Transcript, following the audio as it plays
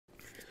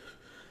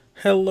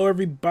Hello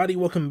everybody,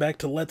 welcome back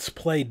to Let's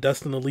Play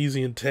Dust in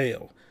Elysian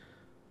Tail.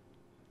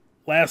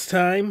 Last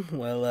time,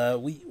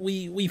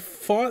 we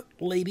fought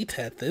Lady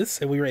Tethys,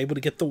 and we were able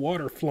to get the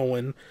water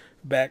flowing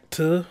back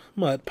to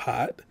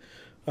Mudpot.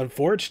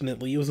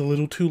 Unfortunately, it was a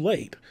little too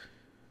late.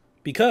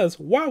 Because,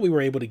 while we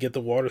were able to get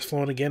the waters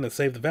flowing again and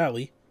save the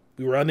valley,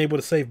 we were unable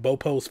to save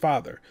Bopo's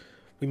father.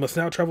 We must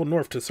now travel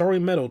north to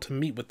Soaring Meadow to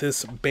meet with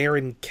this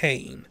Baron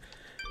Cain,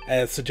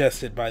 as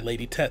suggested by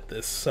Lady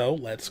Tethys, so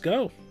let's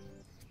go.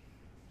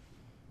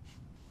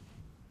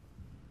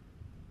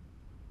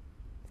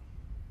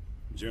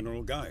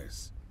 General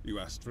Gaius, you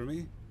asked for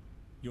me?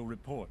 Your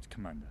report,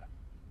 Commander.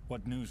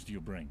 What news do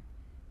you bring?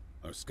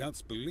 Our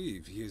scouts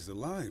believe he is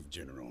alive,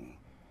 General,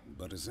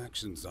 but his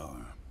actions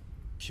are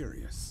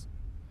curious.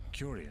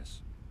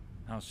 Curious?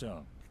 How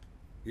so?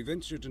 He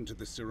ventured into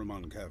the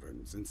Siramon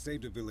caverns and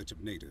saved a village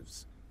of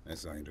natives.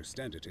 As I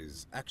understand it,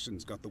 his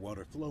actions got the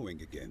water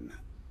flowing again.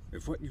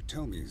 If what you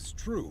tell me is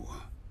true,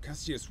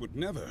 Cassius would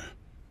never...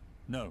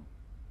 No.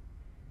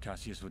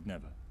 Cassius would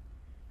never.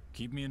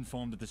 Keep me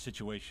informed of the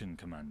situation,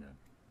 Commander.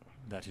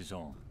 That is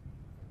all.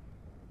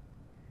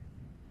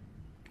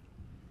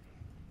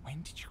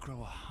 When did you grow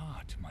a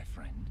heart, my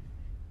friend?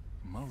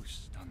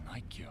 Most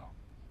unlike you.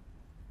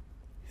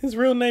 His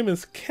real name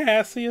is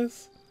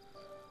Cassius.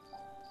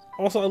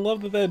 Also, I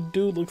love that that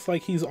dude looks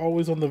like he's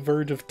always on the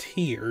verge of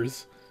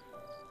tears.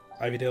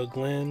 Ivydale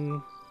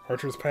Glen,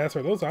 Archer's Pass,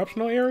 are those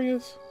optional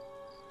areas?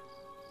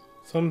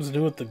 Something's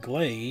new at the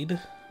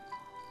Glade.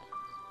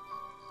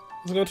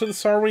 Let's go to the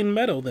Soaring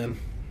Meadow then.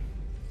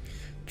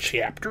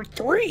 Chapter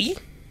 3?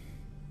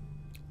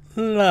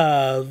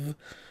 Love.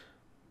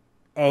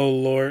 Oh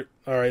lord.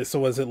 Alright, so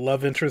was it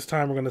love interest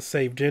time? We're gonna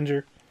save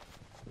Ginger.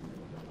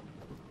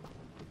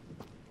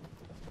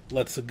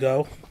 Let's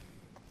go.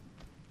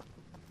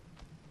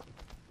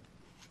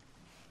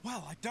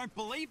 Well, I don't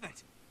believe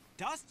it.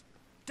 Dust?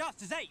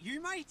 Dust, is that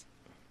you, mate?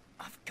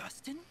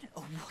 Augustin?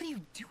 Oh, what are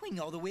you doing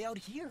all the way out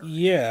here?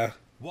 Yeah.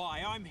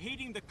 Why, I'm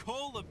heeding the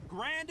call of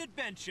grand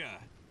adventure.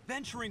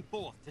 Venturing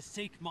forth to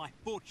seek my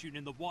fortune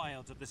in the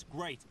wilds of this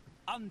great,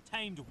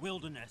 untamed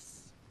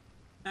wilderness.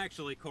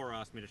 Actually, Cora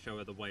asked me to show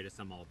her the way to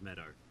some old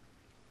meadow.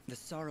 The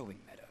Sorrowing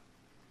Meadow.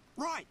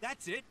 Right,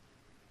 that's it.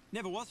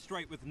 Never was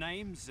straight with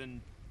names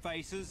and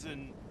faces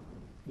and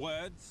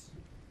words.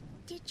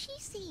 Did she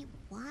say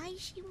why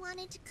she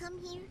wanted to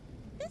come here?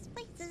 This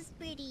place is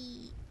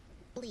pretty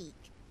bleak.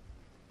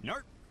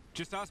 Nope,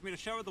 just asked me to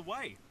show her the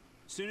way.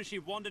 Soon as she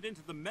wandered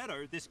into the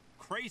meadow, this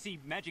crazy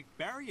magic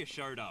barrier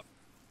showed up.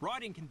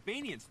 Right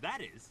inconvenience,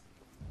 that is.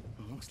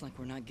 Looks like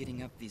we're not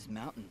getting up these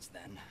mountains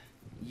then.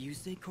 You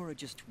say Cora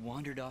just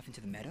wandered off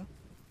into the meadow?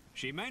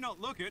 She may not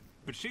look it,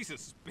 but she's a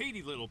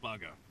speedy little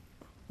bugger.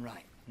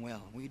 Right,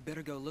 well, we'd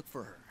better go look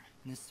for her.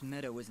 This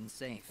meadow isn't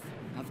safe.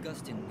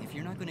 Augustin, if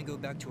you're not going to go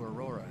back to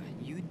Aurora,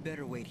 you'd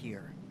better wait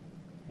here.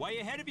 Way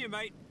ahead of you,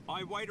 mate.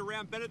 I wait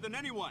around better than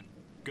anyone.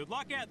 Good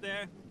luck out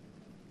there.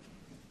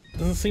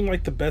 Doesn't seem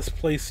like the best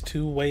place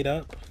to wait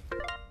up.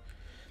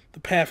 The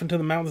path into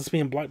the mountains is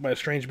being blocked by a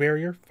strange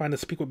barrier. Find and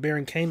speak with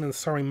Baron Cain in the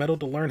Soaring Meadow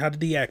to learn how to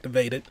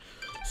deactivate it.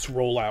 Let's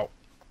roll out.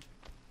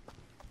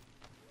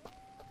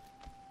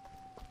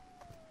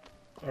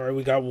 Alright,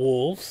 we got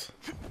wolves.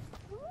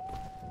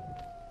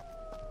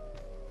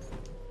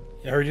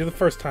 Yeah, I heard you the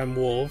first time,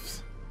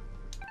 wolves.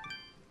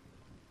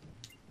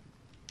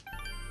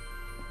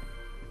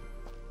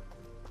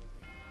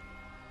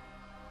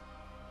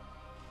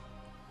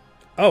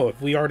 Oh,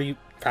 have we already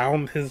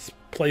found his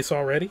place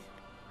already?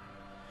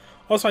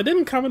 Also, I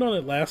didn't comment on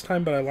it last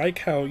time, but I like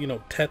how, you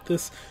know,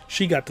 Tethys,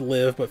 she got to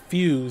live, but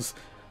Fuse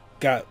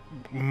got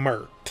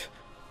murked.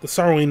 The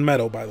Sorrowing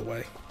Meadow, by the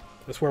way.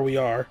 That's where we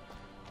are.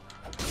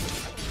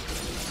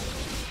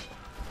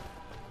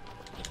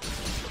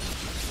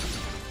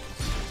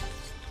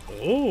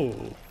 Oh.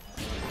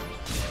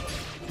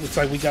 Looks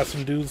like we got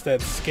some dudes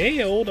that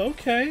scaled.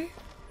 Okay.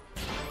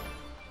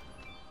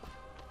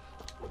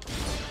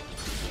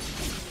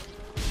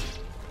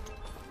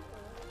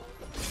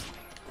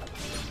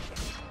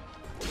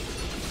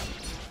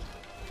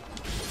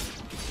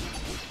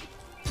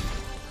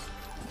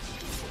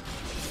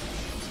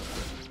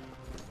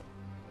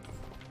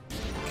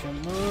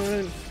 Come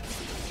on.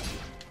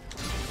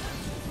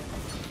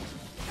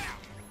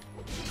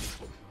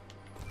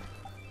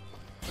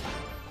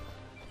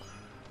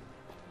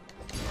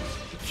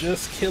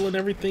 Just killing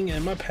everything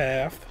in my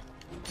path.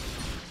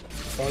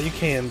 That's all you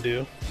can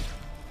do.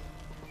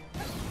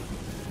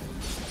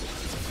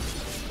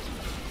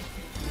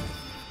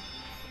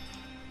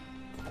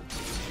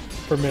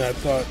 For a minute I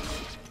thought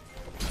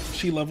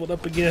she leveled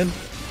up again.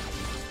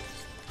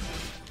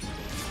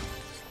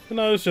 But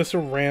no, it's just a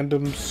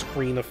random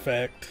screen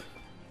effect.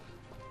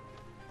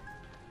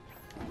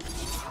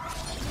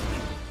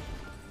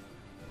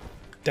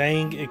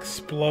 Dang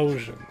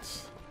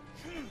explosions.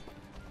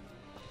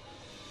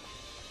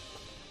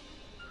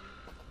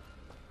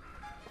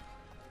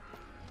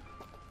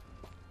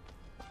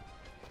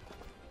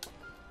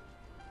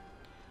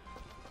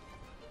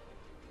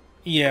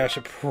 Yeah, I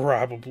should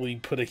probably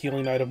put a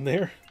healing item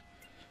there.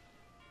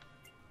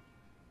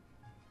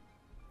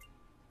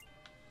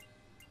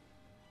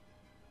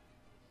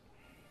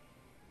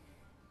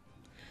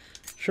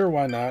 Sure,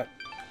 why not?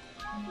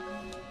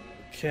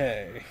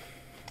 Okay.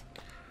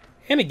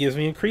 And it gives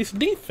me increased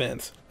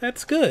defense.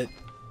 That's good.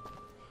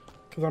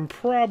 Because I'm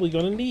probably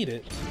going to need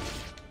it.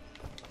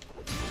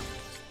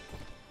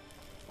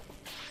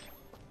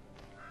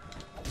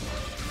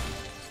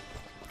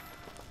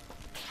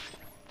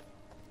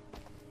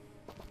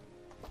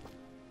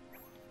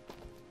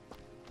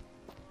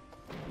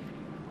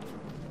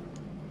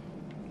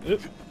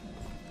 Oop.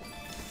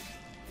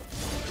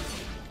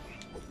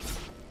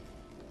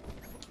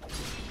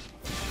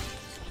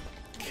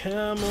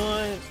 Come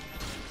on.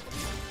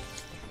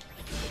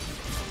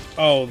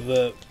 Oh,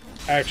 the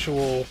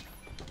actual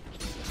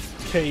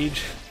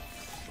cage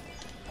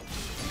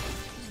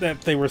that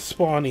they were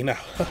spawning out.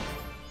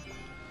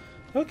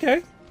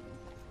 Okay.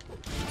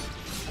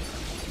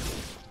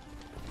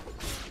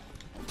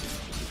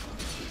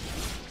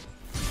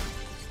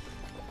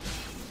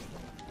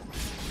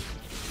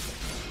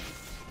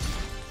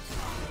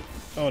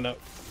 Oh no.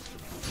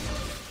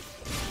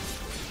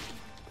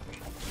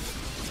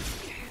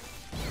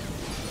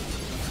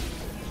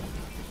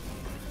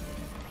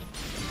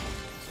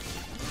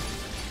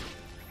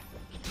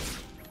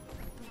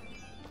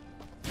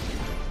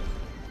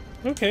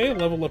 Okay,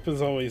 level up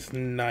is always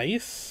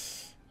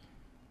nice.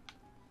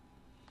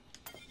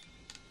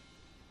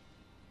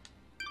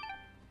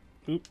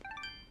 Oop.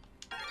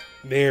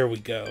 There we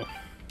go.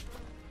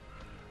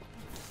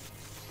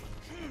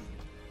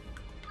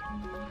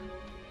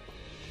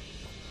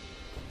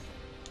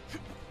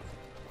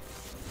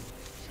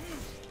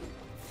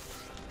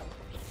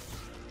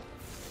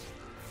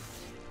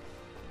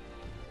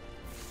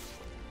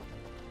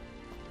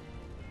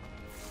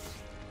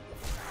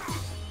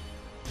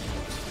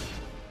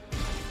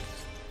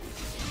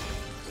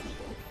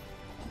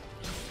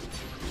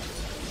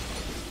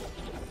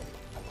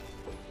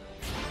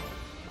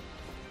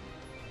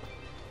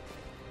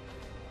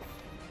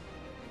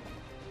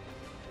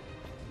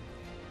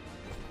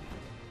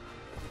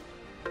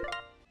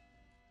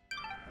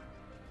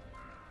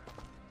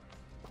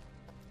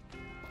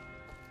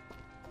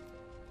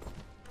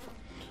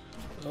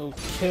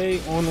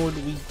 Okay, onward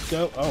we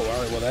go. Oh,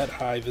 alright, well that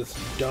hive is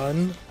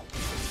done.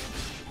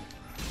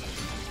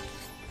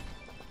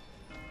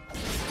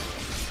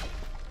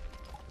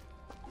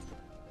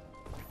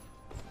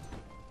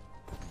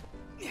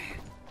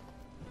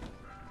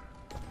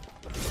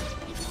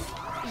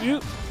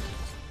 Yep.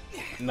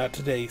 Not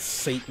today,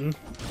 Satan.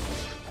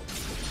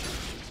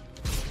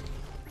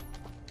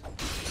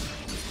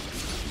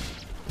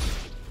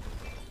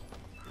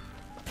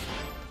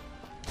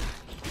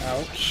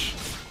 Ouch.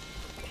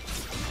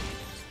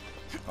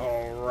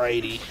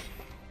 Alrighty.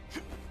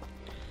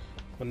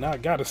 Well, now I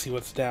gotta see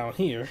what's down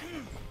here.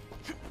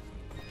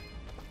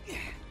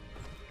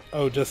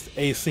 Oh, just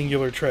a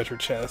singular treasure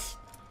chest.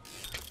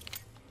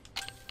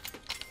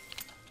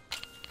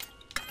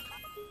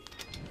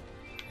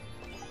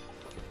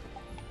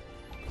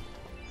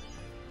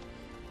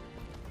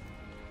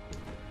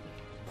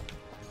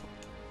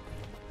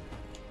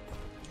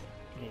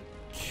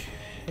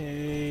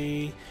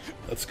 Okay,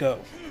 let's go.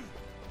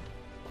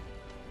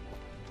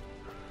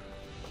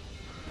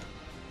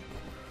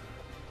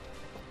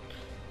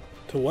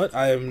 To what?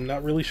 I am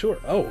not really sure.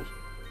 Oh,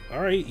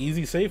 alright,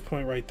 easy save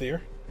point right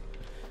there.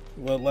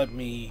 Well, let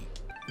me,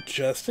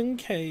 just in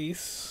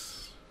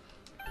case.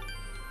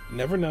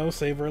 Never know,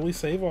 save early,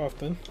 save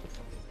often.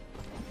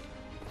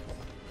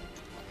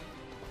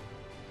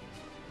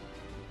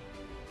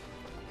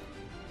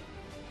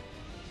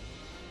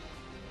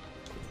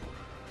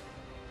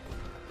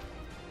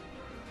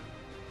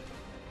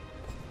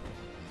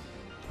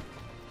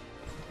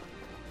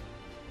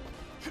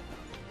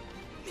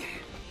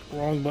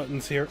 Wrong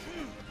buttons here.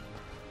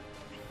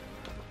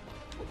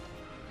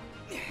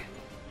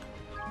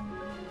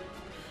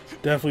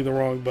 Definitely the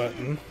wrong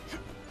button.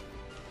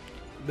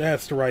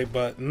 That's the right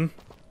button.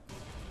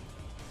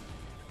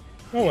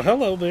 Oh,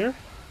 hello there.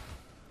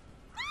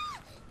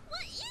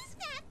 What is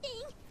that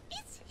thing?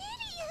 It's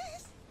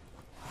hideous!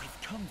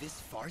 We've come this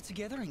far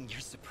together and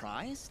you're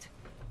surprised?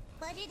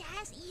 But it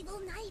has evil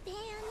knife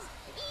hands!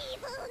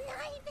 Evil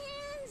knife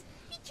hands!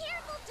 Be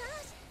careful,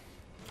 Dust!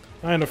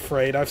 I'm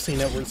afraid. I've seen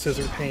Edward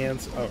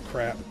Scissorhands. Oh,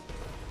 crap.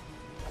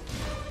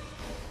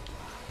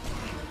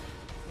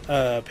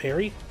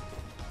 Parry?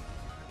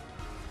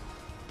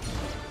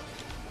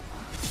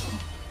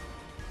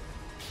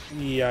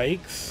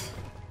 Yikes.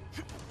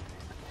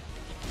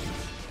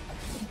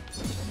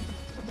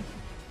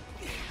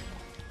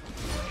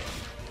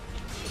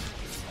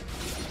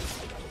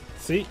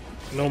 See?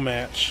 No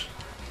match.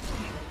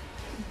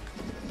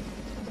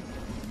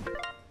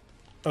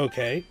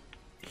 Okay.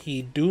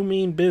 He do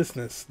mean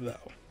business, though.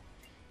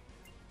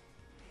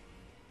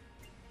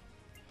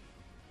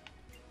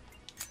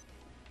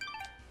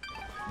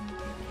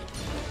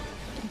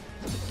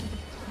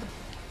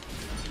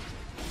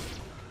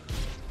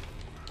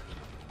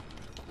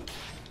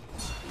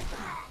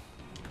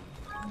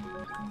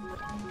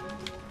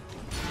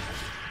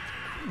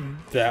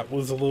 That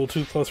was a little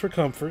too close for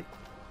comfort.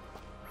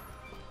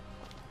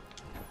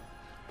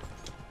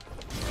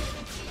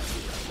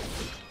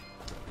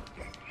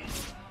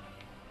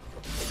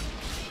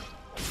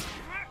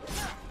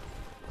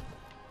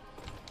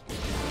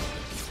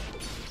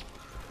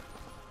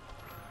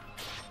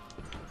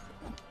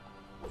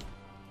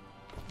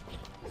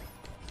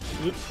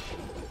 Oops.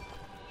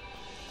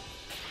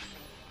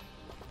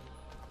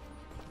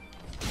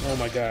 Oh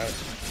my god.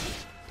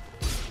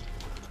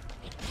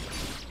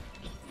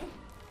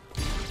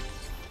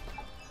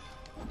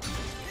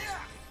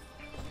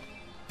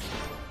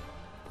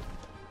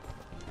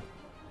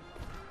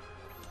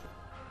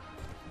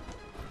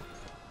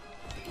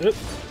 Yep.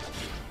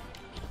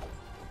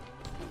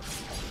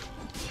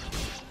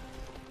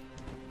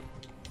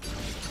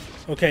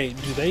 Okay,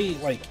 do they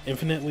like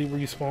infinitely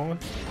respawn?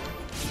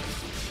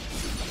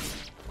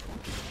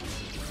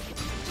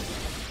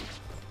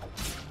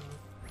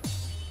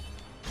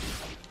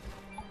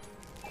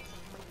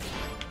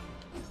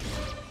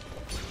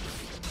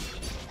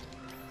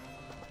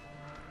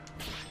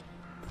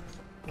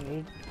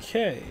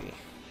 Okay.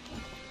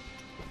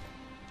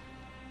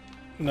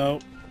 No.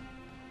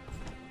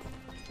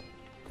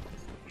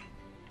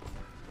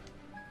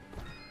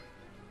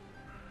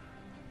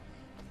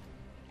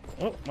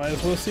 Well, might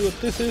as well see what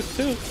this is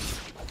too.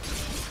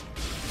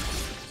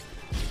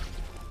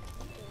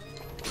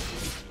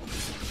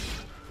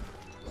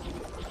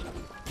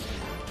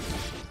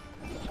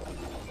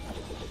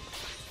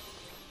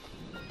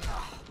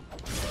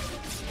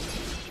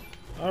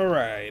 All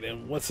right,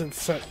 and what's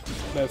inside?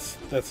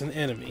 That's an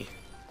enemy.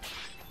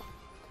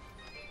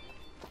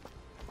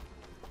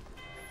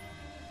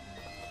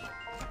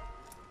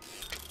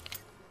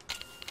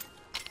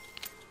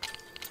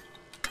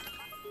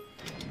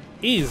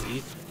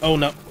 Easy. Oh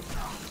no.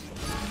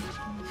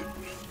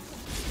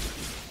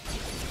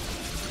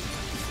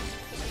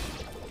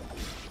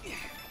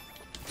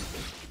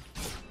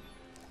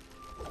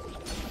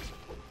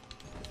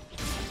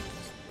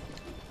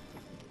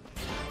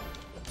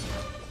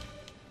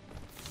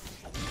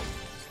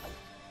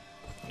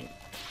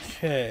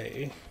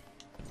 Okay.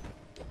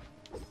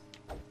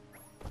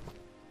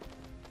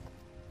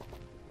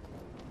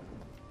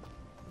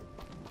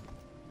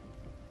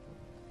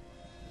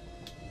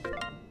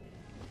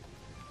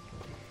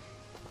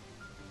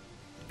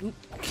 Oop,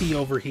 key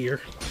over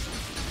here.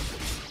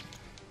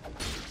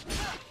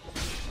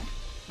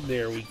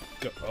 There we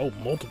go. Oh,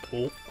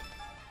 multiple.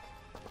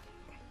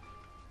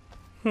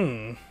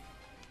 Oh.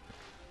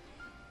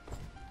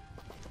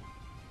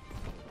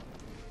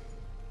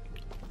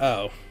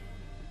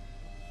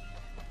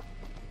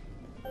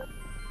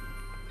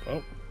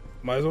 Oh,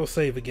 might as well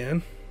save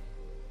again.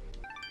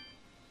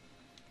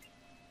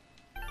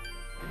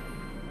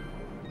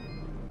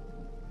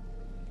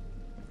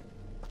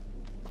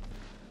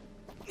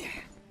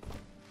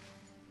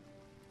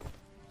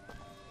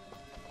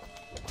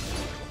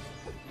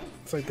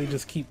 It's like they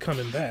just keep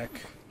coming back.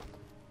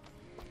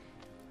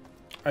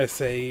 I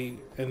say,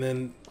 and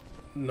then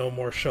no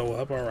more show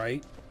up.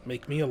 Alright,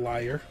 make me a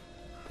liar.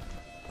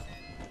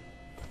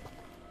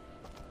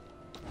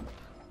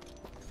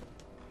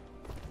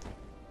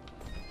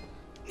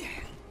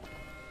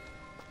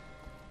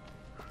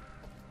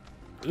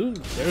 Ooh,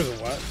 there's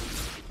a lot.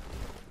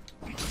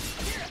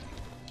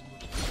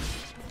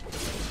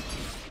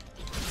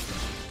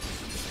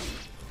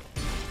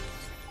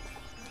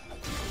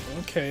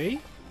 Okay.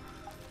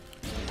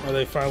 Are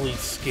they finally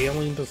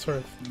scaling to sort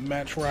of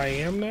match where I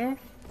am now?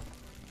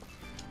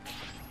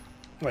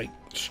 Like,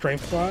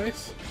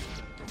 strength-wise?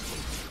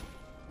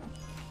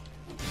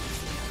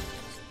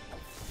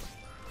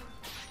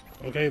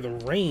 Okay, the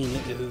rain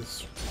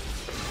is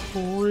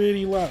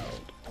pretty loud.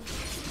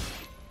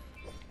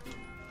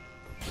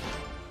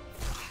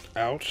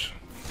 Ouch.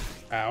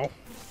 Ow.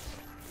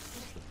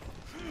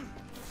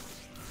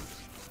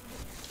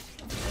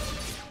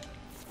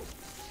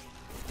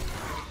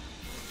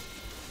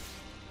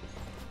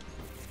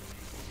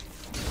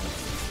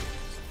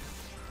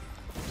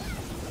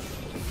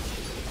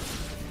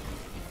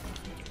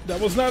 That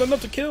was not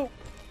enough to kill.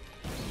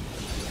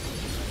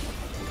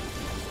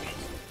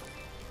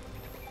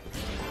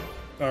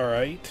 All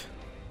right.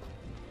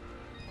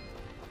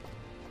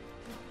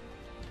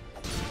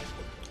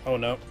 Oh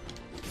no.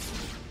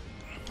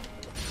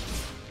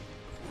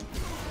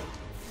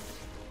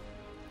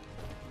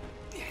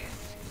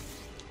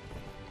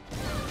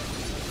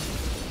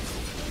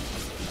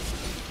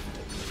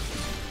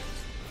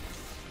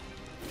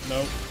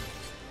 Nope.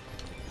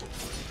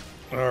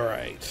 All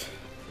right.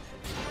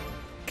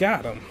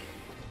 Got him.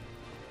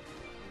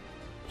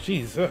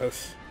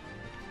 Jesus.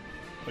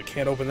 I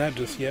can't open that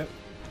just yet.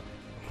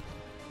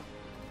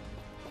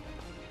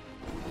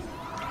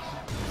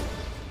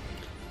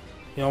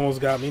 He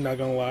almost got me, not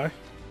gonna lie.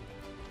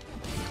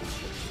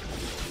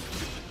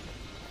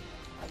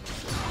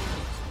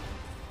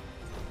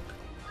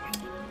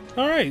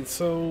 Alright,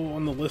 so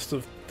on the list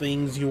of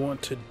things you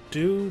want to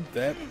do,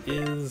 that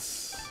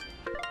is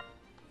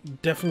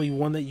definitely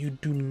one that you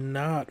do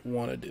not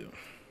want to do.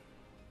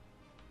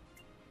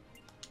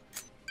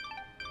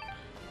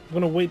 I'm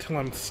gonna wait till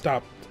I'm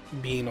stopped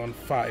being on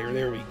fire.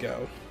 There we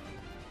go.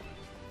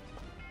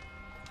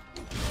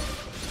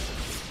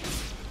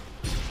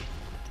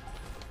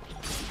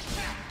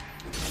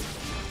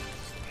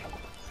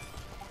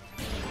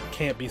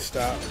 Can't be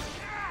stopped.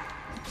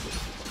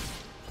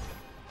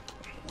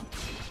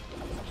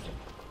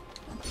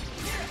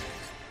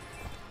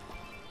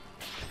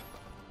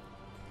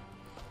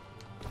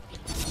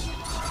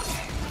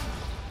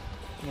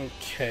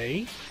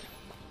 okay.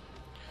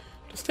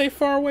 Just stay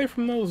far away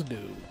from those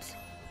dudes.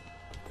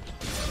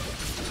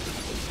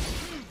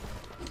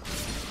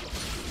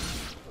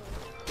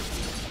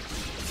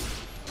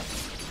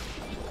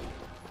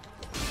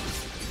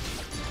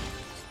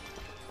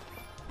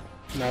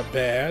 Not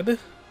bad.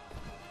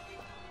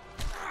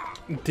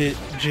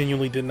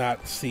 Genuinely did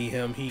not see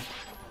him. He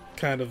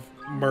kind of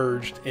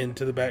merged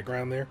into the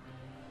background there.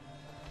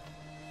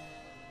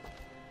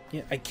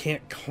 Yeah, I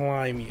can't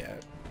climb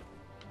yet.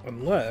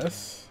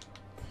 Unless...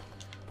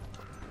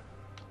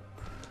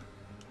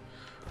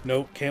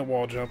 Nope, can't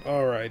wall jump.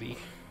 Alrighty.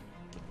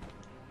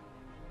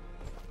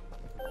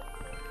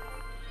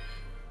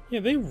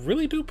 Yeah, they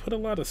really do put a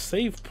lot of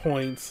save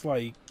points,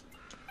 like,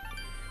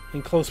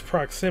 in close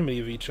proximity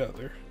of each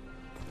other.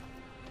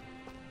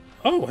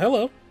 Oh,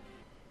 hello.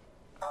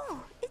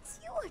 Oh, it's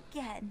you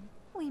again.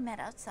 We met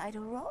outside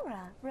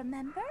Aurora,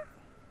 remember?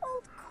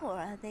 Old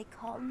Cora, they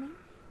called me.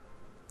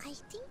 I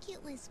think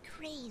it was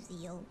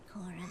crazy, old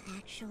Cora,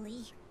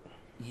 actually.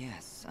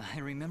 Yes, I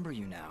remember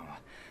you now.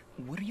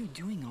 What are you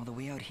doing all the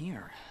way out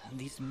here?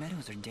 These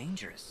meadows are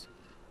dangerous.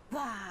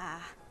 Bah!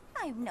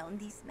 I've known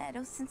these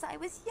meadows since I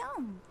was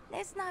young.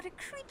 There's not a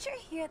creature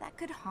here that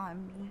could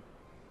harm me.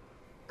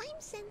 I'm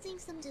sensing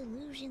some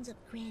delusions of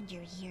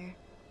grandeur here.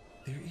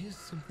 There is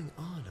something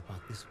odd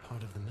about this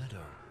part of the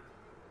meadow.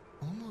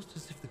 Almost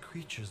as if the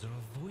creatures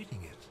are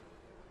avoiding it.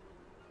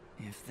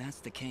 If that's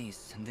the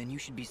case, then you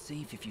should be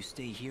safe if you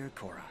stay here,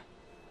 Cora.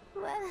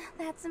 Well,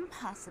 that's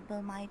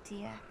impossible, my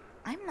dear.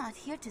 I'm not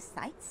here to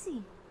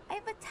sightsee. I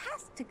have a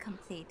task to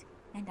complete,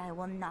 and I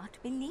will not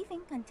be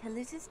leaving until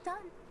it is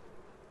done.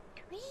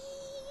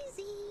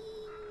 Crazy.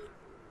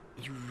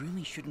 You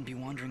really shouldn't be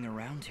wandering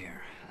around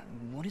here.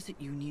 What is it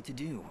you need to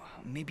do?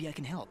 Maybe I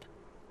can help.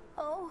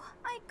 Oh,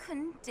 I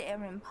couldn't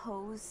dare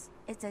impose.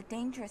 It's a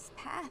dangerous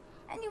path,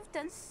 and you've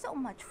done so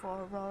much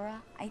for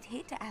Aurora. I'd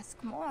hate to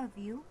ask more of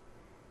you.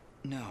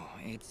 No,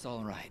 it's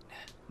all right.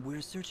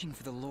 We're searching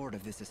for the lord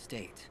of this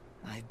estate.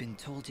 I've been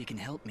told he can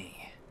help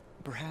me.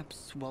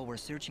 Perhaps while we're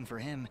searching for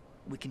him,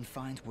 we can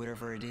find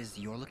whatever it is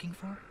you're looking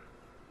for?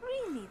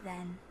 Really,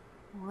 then?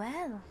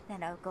 Well,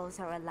 then our goals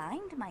are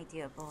aligned, my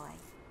dear boy.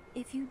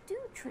 If you do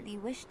truly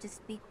wish to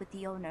speak with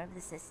the owner of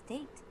this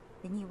estate,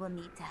 then you will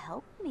need to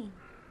help me.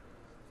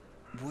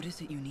 What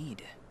is it you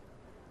need?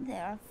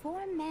 There are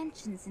 4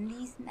 mansions in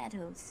these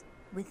meadows.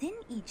 Within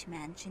each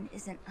mansion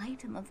is an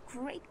item of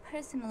great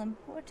personal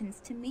importance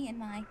to me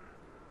and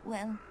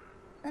well,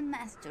 the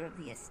master of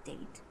the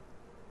estate.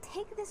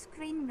 Take this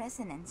green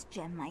resonance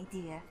gem, my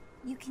dear.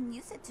 You can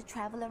use it to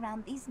travel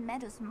around these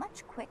meadows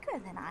much quicker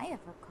than I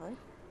ever could.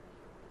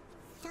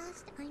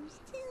 Just, I'm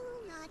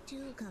still not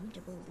too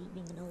comfortable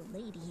leaving an old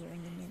lady here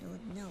in the middle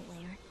of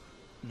nowhere.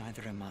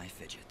 Neither am I,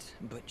 Fidget,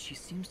 but she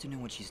seems to know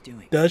what she's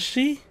doing. Does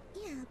she?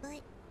 Yeah,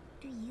 but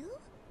do you?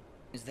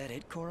 Is that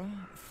it, Cora?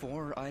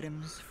 4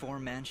 items, 4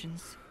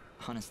 mansions?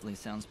 Honestly,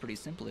 sounds pretty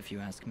simple if you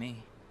ask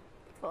me.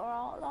 For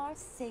all our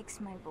sakes,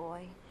 my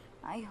boy,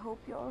 I hope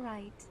you're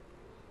right.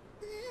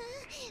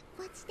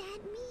 What's that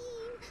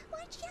mean?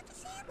 Why'd you have to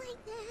say it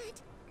like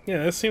that?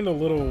 Yeah, that seemed a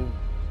little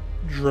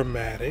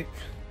dramatic.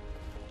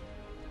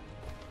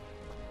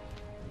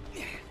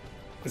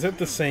 Is that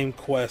the same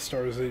quest,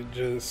 or is it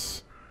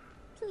just...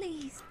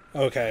 Please.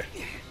 Okay.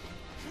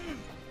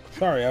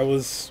 Sorry, I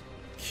was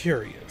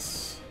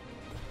curious.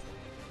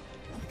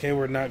 Okay,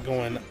 we're not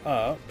going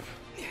up.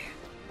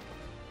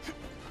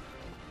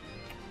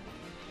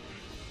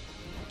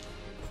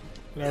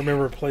 And I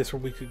remember a place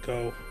where we could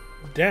go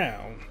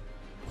down.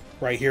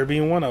 Right here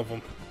being one of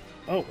them.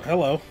 Oh,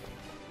 hello.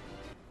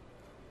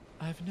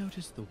 I've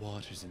noticed the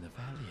waters in the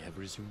valley have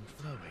resumed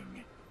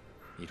flowing.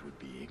 It would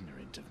be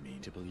ignorant of me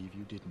to believe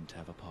you didn't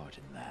have a part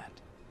in that.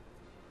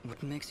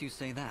 What makes you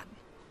say that?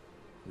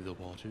 The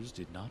waters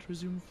did not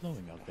resume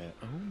flowing of their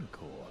own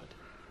accord.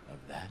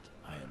 Of that,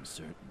 I am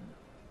certain.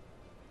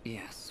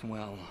 Yes,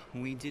 well,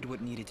 we did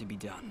what needed to be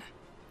done.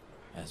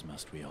 As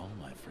must we all,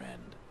 my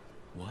friend.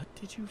 What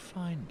did you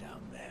find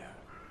down there,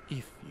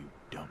 if you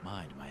don't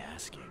mind my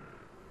asking?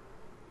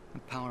 A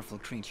powerful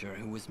creature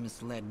who was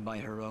misled by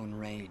her own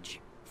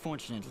rage.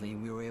 Fortunately,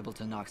 we were able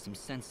to knock some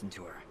sense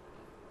into her.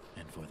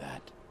 And for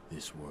that,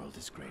 this world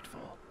is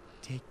grateful.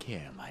 Take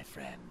care, my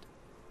friend.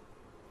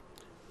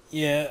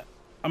 Yeah,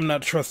 I'm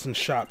not trusting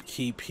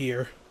shopkeep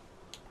here.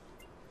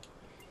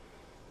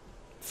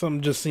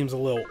 Something just seems a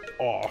little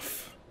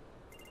off.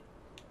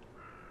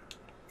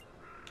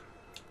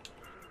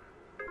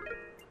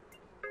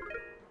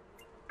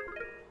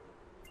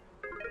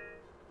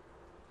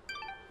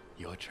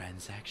 Your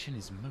transaction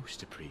is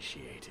most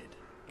appreciated.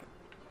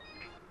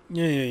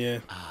 Yeah.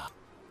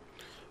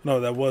 No,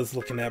 that was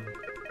looking at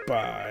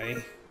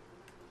buy.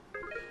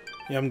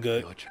 Yeah, I'm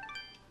good. Your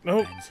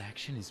Nope.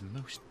 transaction is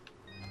most...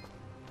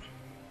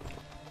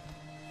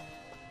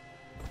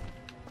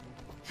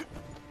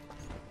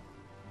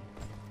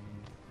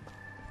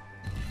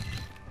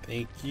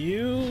 Thank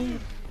you.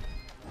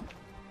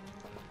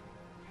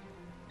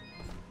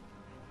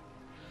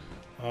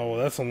 Oh, well,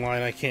 that's a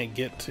line I can't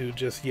get to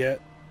just yet.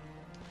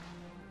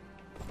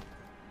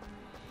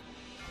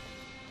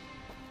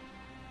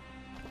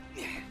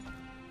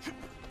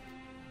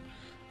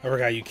 Or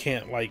how you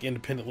can't, like,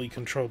 independently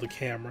control the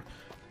camera.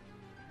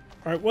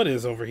 Alright, what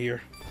is over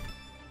here?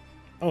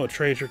 Oh, a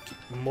treasure key.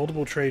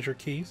 Multiple treasure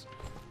keys.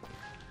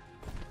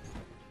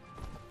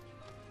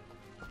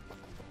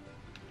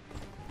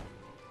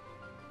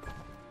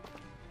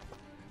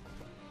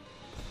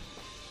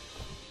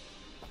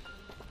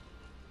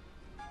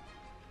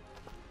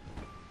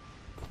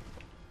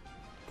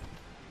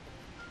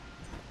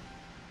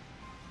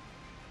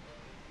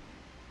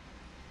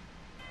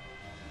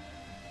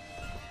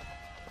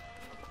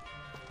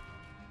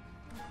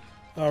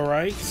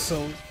 Alright,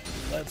 so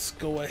let's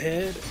go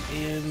ahead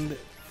and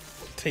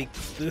take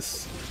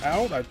this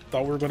out. I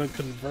thought we were going to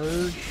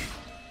converge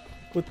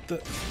with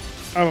the...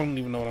 I don't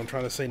even know what I'm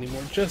trying to say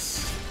anymore.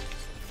 Just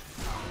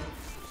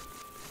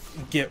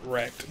get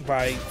wrecked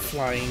by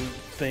flying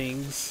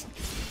things.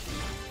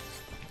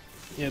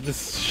 Yeah,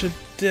 this should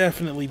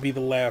definitely be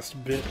the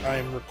last bit I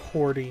am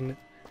recording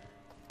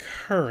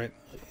currently.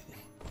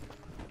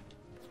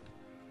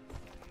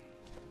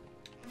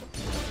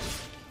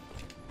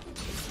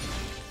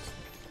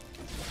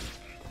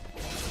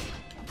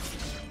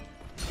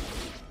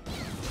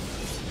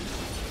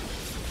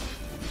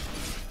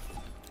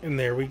 And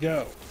there we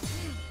go.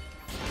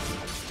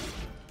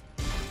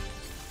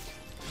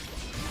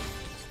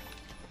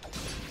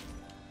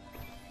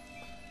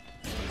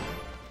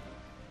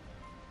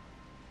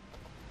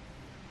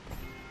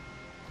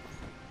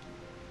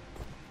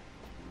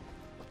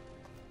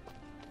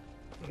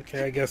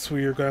 Okay, I guess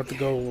we are going to have to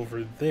go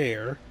over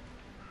there.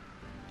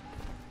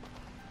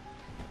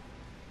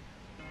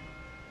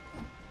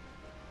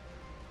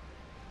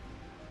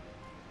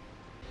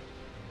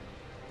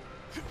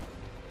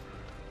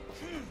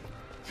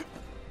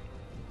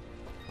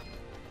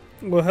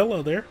 Well,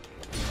 hello there.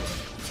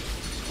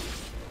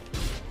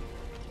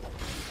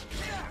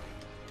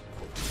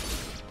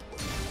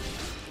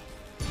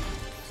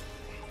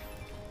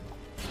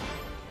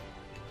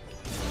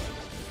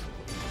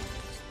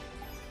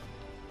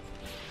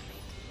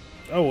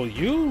 Oh, well,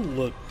 you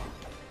look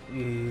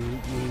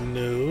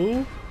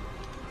new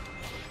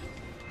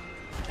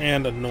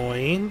and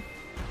annoying.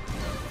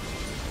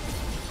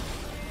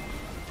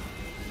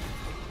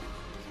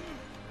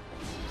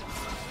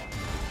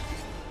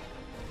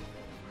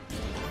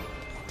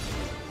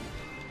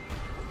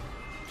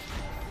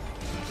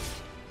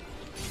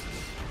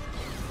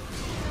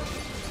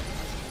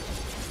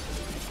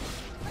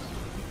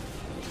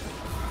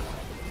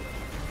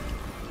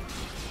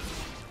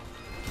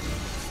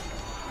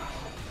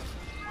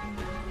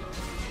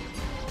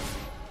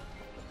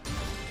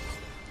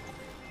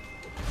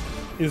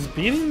 Is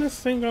beating this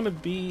thing gonna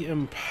be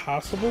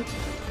impossible?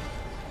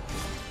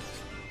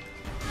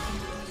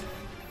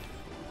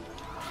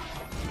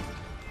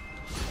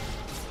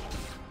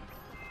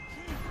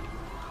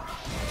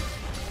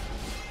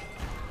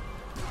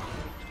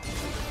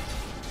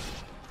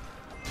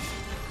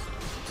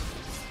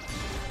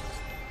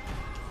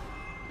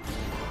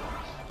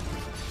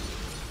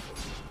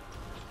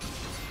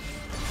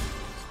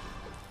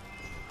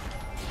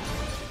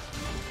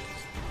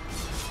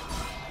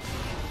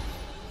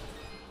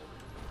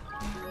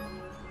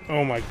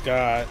 Oh my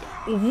god.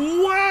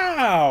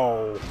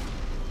 Wow!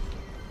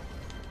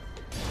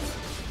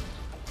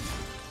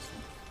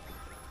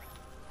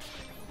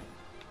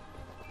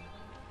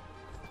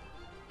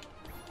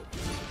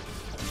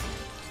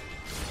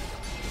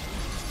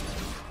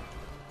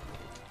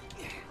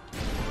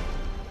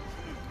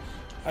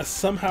 I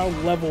somehow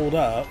leveled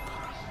up.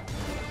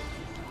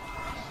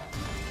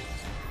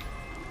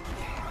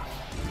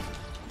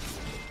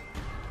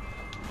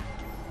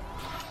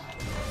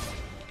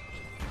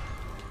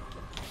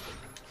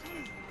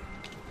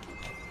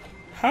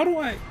 How do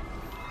I...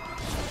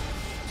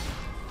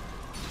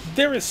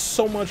 There is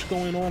so much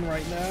going on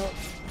right now.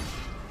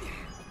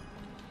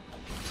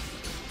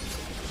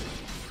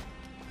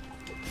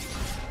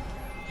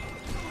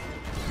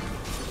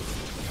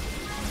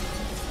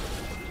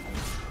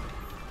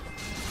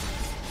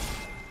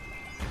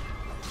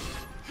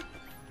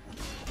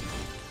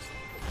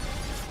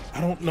 I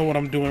don't know what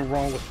I'm doing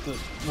wrong with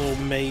the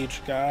little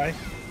mage guy.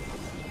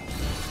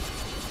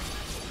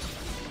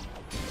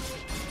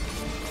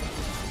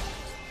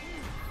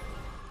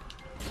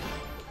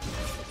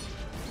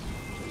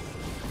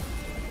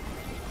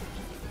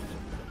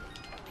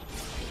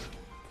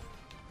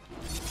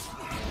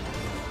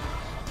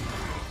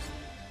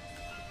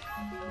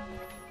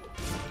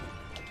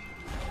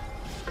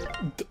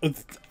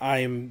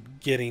 I'm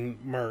getting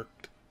murked.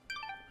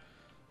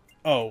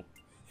 Oh,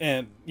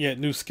 and yeah,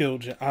 new skill.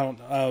 I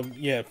don't.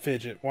 Yeah,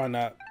 fidget. Why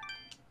not?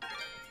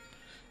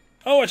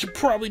 Oh, I should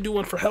probably do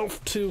one for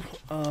health too.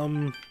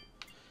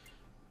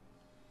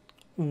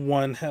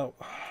 One health.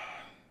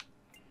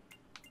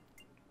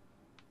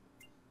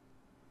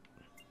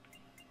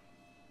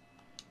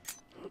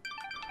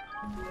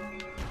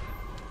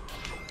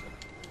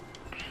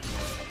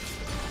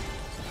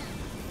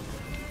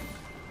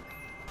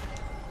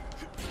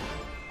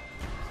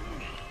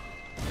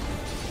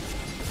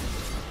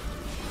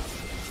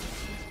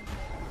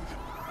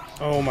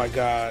 Oh my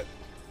god.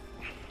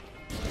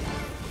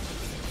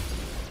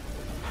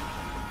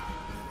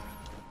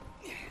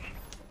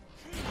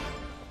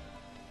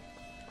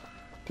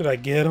 Did I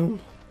get him?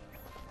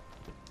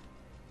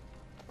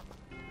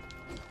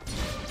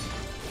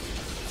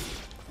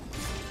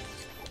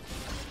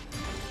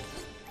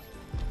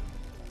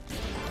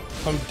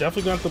 I'm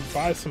definitely going to have to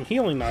buy some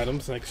healing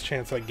items next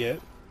chance I get.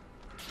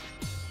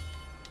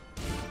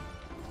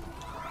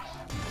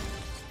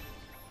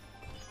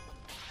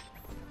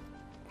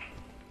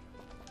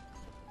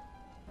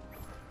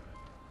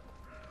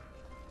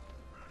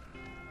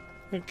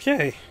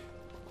 Okay.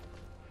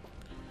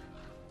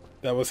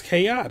 That was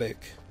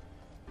chaotic.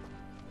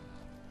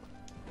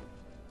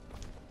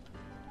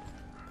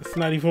 That's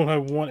not even what I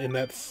want in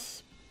that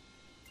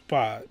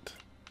spot.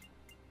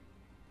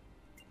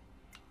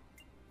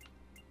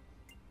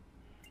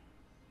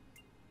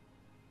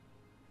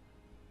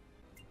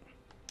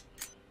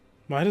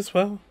 Might as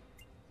well.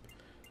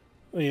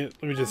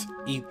 Let me just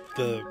eat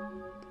the...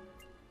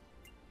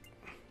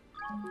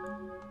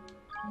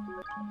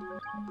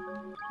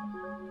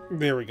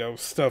 There we go.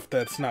 Stuff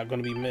that's not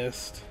going to be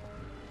missed.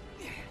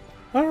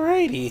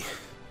 Alrighty.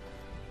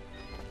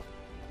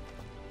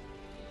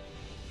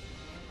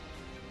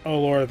 Oh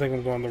lord, I think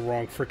I'm going the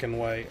wrong freaking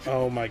way.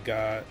 Oh my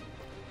god.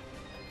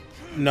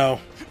 No.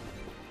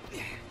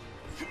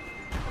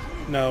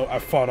 No, I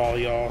fought all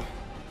y'all.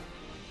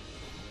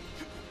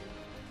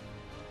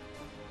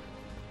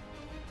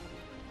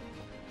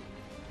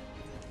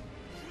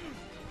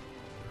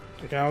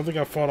 Okay, I don't think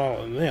I fought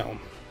all of them.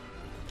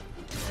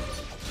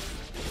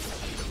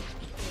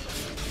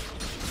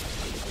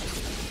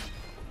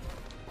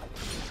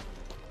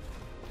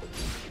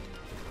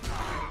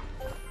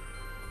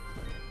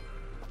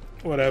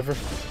 Whatever.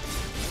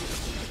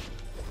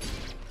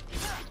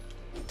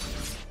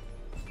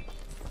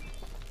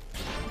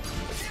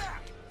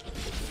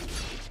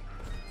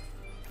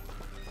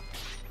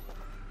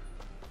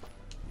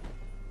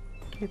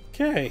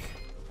 Okay.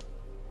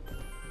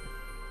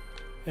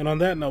 And on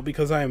that note,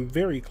 because I am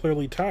very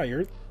clearly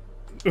tired,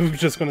 I'm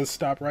just going to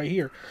stop right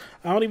here.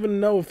 I don't even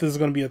know if this is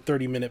going to be a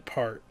 30-minute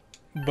part,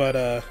 but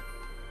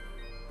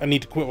I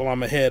need to quit while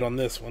I'm ahead on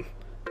this one.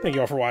 Thank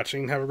you all for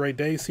watching. Have a great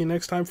day. See you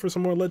next time for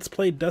some more Let's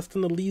Play Dust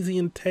in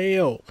Elysian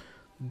Tail.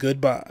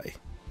 Goodbye.